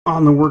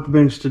On the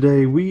workbench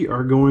today, we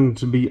are going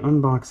to be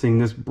unboxing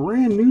this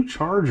brand new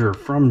charger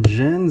from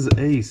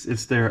GenAce.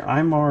 It's their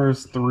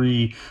IMARS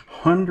III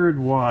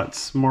 100-watt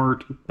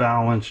smart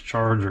balance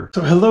charger.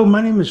 So hello,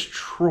 my name is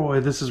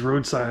Troy. This is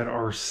Roadside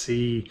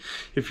RC.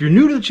 If you're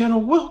new to the channel,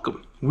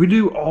 welcome. We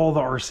do all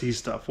the RC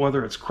stuff,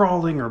 whether it's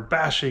crawling or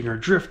bashing or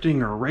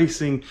drifting or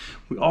racing.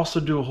 We also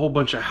do a whole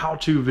bunch of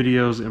how-to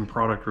videos and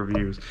product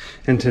reviews.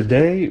 And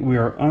today we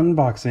are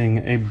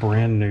unboxing a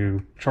brand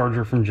new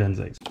charger from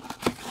GenAce.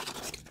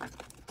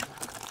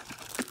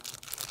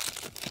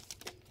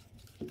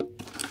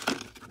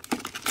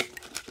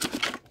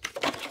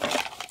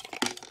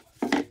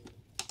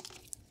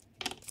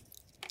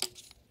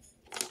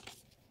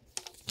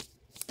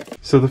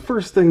 So the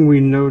first thing we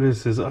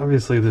notice is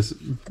obviously this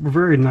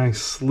very nice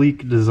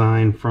sleek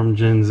design from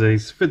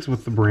GenAce. Fits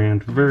with the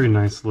brand very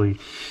nicely.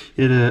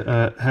 It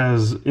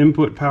has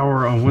input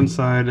power on one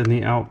side and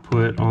the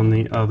output on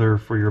the other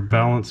for your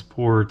balance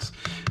ports,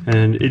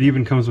 and it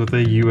even comes with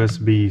a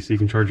USB so you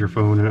can charge your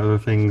phone and other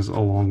things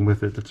along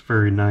with it. That's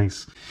very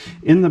nice.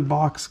 In the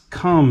box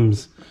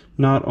comes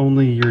not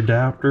only your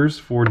adapters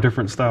for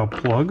different style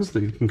plugs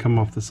that you can come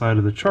off the side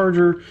of the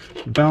charger,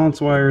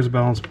 balance wires,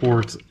 balance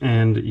ports,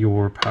 and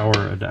your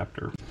power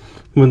adapter.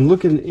 When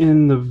looking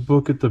in the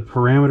book at the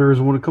parameters,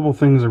 a couple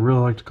things I really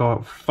like to call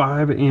out: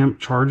 5 amp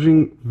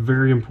charging,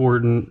 very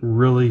important,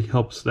 really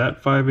helps.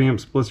 That 5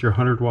 amps plus your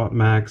 100-watt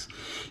max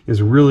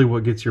is really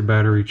what gets your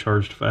battery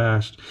charged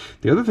fast.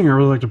 The other thing I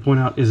really like to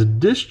point out is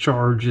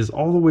discharge is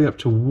all the way up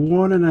to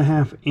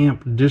 1.5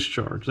 amp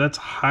discharge. That's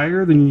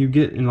higher than you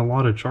get in a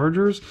lot of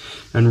chargers,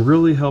 and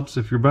really helps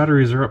if your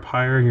batteries are up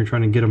higher and you're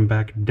trying to get them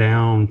back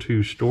down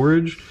to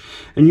storage.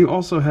 And you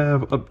also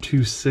have up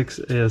to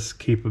 6S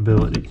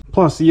capability.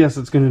 Plus, yes,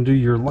 it's going to do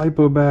your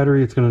Lipo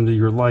battery, it's going to do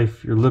your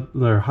LiHV,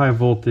 your high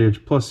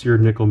voltage, plus your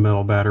nickel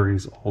metal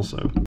batteries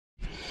also.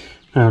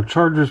 Now,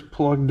 charger's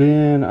plugged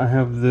in. I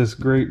have this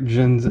great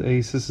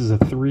GenAce. This is a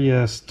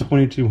 3S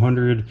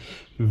 2200.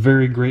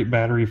 Very great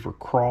battery for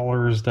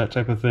crawlers, that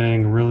type of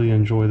thing. Really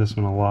enjoy this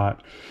one a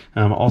lot.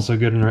 Also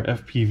good in our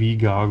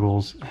FPV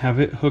goggles. Have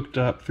it hooked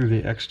up through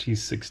the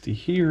XT60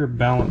 here,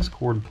 balance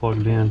cord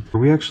plugged in.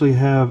 We actually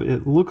have,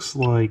 it looks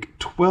like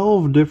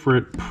 12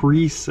 different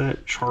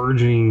preset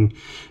charging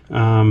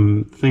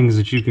things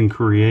that you can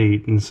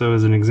create. And so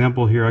as an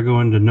example here, I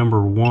go into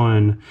number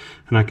 1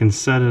 and I can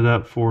set it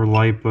up for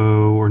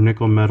Lipo or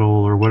nickel metal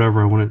or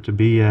whatever I want it to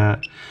be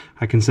at.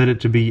 I can set it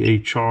to be a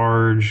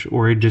charge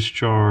or a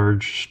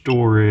discharge,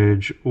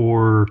 storage,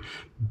 or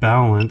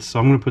balance. So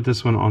I'm going to put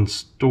this one on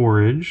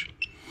storage.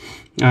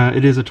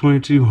 It is a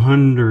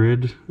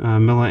 2200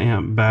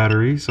 milliamp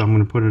battery, so I'm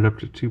going to put it up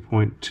to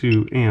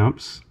 2.2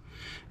 amps.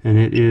 And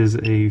it is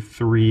a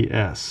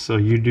 3S, so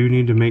you do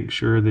need to make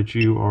sure that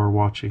you are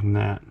watching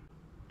that.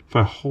 If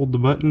I hold the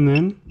button,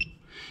 then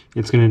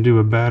it's going to do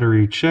a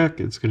battery check.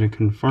 It's going to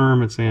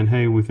confirm. It's saying,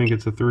 hey, we think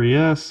it's a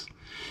 3S.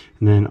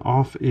 And then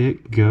off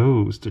it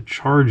goes to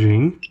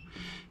charging.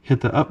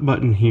 Hit the up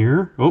button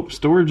here. Oh,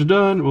 storage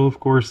done. Well, of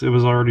course, it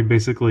was already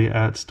basically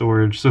at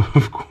storage, so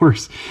of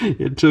course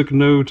it took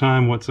no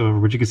time whatsoever,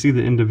 but you can see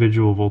the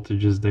individual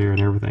voltages there and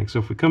everything. So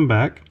if we come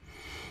back,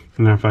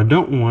 and if I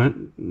don't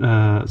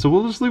want, so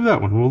we'll just leave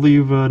that one. We'll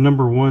leave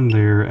number 1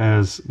 there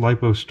as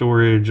Lipo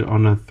storage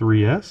on a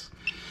 3S.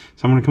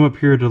 So I'm going to come up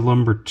here to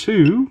number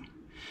 2.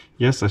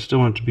 Yes, I still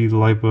want it to be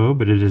Lipo,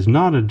 but it is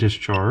not a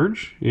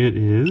discharge. It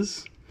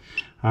is,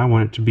 I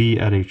want it to be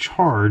at a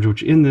charge,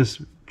 which in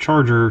this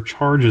charger,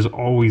 charge is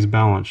always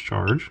balance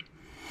charge.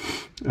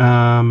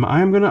 I'm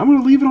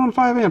gonna leave it on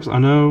 5 amps. I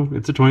know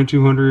it's a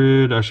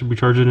 2200. I should be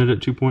charging it at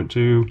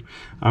 2.2.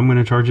 I'm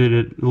gonna charge it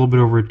at a little bit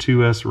over a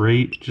 2S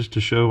rate just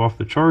to show off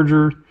the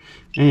charger.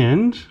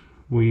 And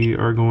we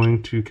are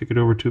going to kick it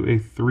over to a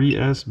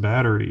 3S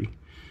battery.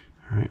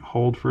 All right,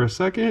 hold for a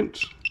second.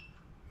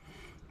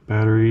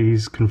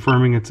 Battery's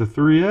confirming it's a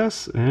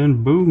 3S,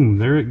 and boom,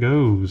 there it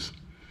goes.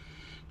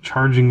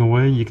 Charging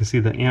away. You can see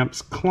the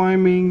amps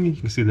climbing. You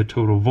can see the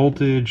total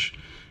voltage.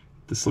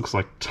 This looks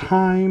like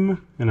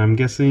time, and I'm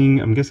guessing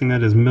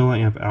that is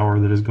milliamp hour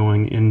that is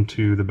going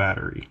into the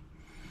battery.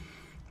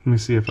 Let me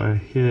see if I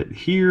hit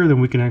here,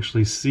 then we can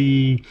actually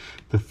see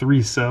the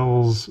 3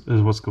 cells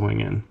is what's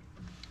going in.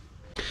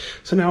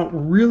 So now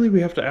really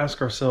we have to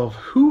ask ourselves,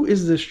 who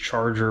is this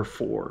charger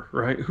for,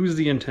 right? Who's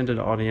the intended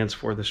audience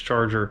for this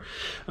charger?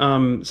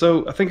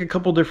 So I think a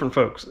couple different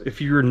folks. If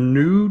you're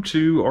new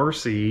to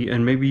RC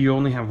and maybe you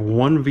only have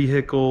one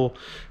vehicle,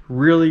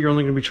 really you're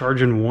only going to be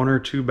charging 1 or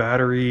 2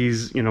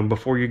 batteries, you know,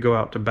 before you go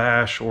out to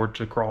bash or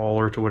to crawl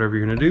or to whatever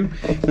you're going to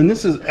do, then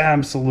this is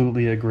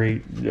absolutely a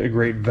great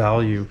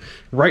value.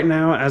 Right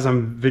now, as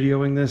I'm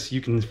videoing this,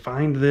 you can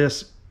find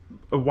this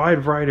a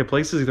wide variety of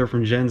places, either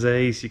from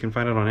GenAce, you can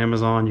find it on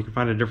Amazon, you can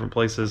find it different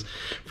places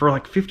for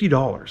like $50.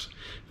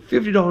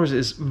 $50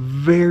 is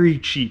very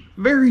cheap,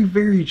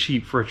 very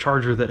cheap for a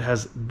charger that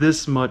has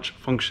this much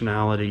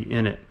functionality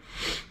in it.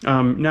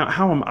 Now,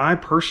 how am I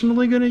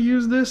personally going to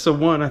use this? So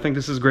one, I think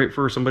this is great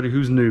for somebody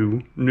who's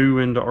new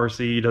into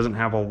RC, doesn't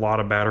have a lot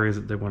of batteries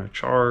that they want to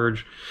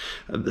charge.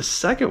 The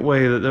second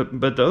way,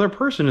 but the other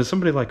person is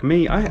somebody like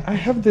me. I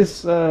have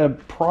this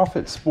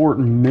Profit Sport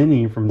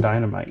Mini from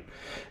Dynamite,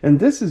 and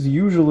this is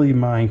usually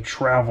my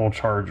travel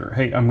charger.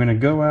 Hey, I'm going to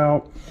go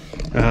out.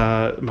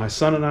 My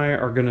son and I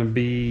are going to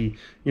be,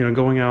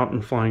 going out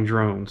and flying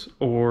drones,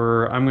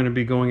 or I'm going to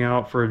be going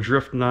out for a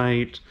drift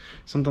night,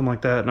 something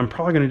like that. And I'm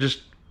probably going to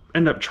just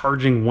end up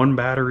charging 1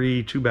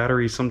 battery, 2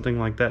 batteries, something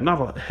like that.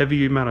 Not a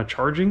heavy amount of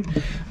charging.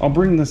 I'll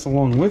bring this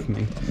along with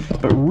me.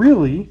 But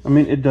really, I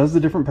mean, it does the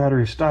different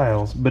battery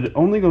styles, but it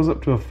only goes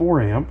up to a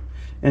 4 amp,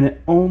 and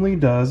it only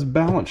does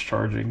balance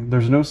charging.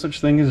 There's no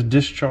such thing as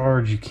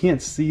discharge. You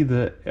can't see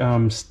the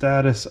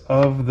status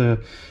of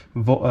the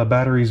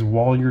batteries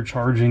while you're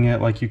charging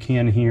it like you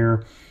can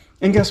here.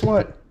 And guess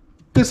what?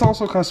 This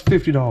also costs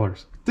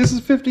 $50. This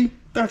is $50.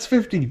 That's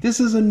 $50. This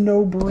is a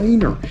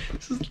no-brainer.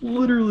 This is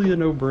literally a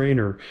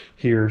no-brainer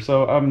here.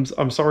 So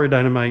I'm sorry,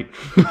 Dynamite,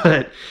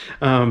 but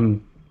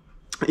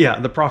yeah,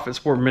 the Profit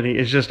Sport Mini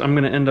is just, I'm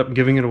going to end up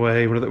giving it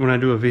away. When I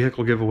do a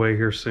vehicle giveaway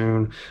here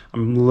soon,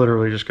 I'm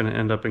literally just going to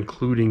end up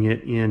including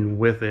it in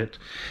with it,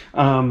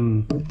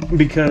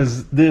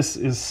 because this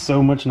is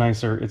so much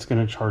nicer. It's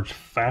going to charge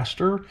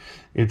faster.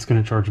 It's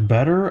going to charge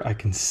better. I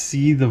can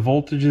see the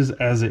voltages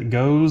as it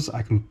goes.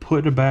 I can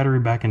put a battery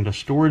back into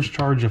storage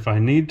charge if I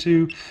need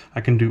to.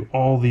 I can do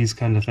all these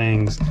kind of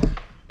things.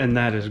 And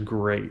that is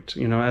great.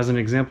 As an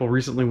example,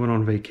 recently went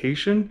on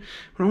vacation.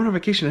 When I went on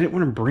vacation, I didn't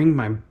want to bring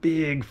my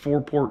big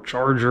 4-port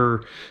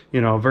charger,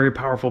 a very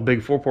powerful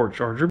big 4-port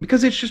charger,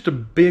 because it's just a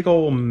big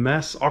old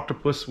mess,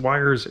 octopus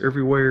wires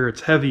everywhere.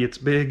 It's heavy, it's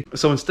big.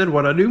 So instead,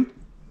 what I do,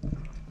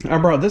 I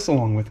brought this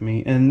along with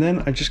me, and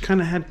then I just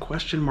kind of had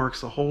question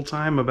marks the whole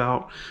time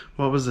about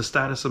what was the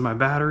status of my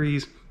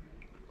batteries.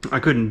 I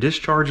couldn't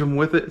discharge them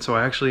with it, so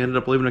I actually ended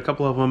up leaving a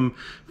couple of them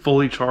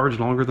fully charged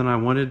longer than I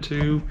wanted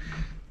to.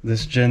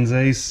 This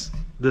GenAce,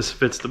 this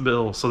fits the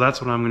bill, so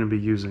that's what I'm going to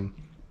be using.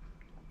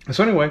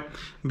 So anyway,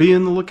 be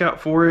on the lookout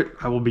for it.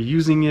 I will be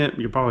using it.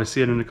 You'll probably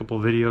see it in a couple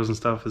of videos and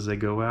stuff as they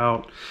go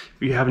out.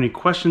 If you have any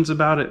questions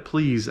about it,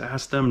 please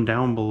ask them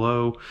down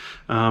below.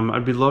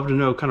 I'd be love to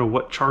know kind of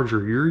what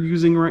charger you're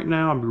using right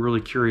now. I'd be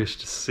really curious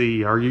to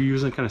see. Are you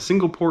using kind of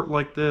single port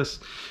like this?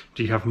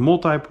 Do you have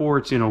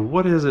multi-ports?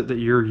 What is it that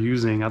you're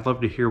using? I'd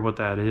love to hear what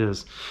that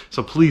is.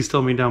 So please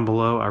tell me down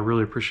below. I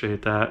really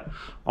appreciate that.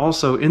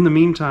 Also, in the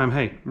meantime,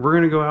 hey, we're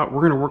going to go out.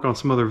 We're going to work on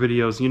some other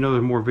videos.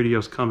 There's more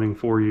videos coming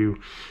for you.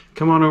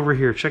 Come on over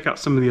here. Check out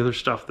some of the other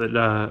stuff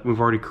that we've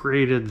already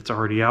created, that's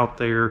already out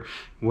there.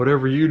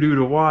 Whatever you do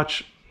to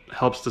watch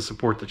helps to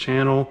support the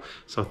channel.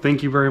 So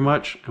thank you very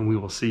much, and we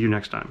will see you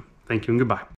next time. Thank you and goodbye.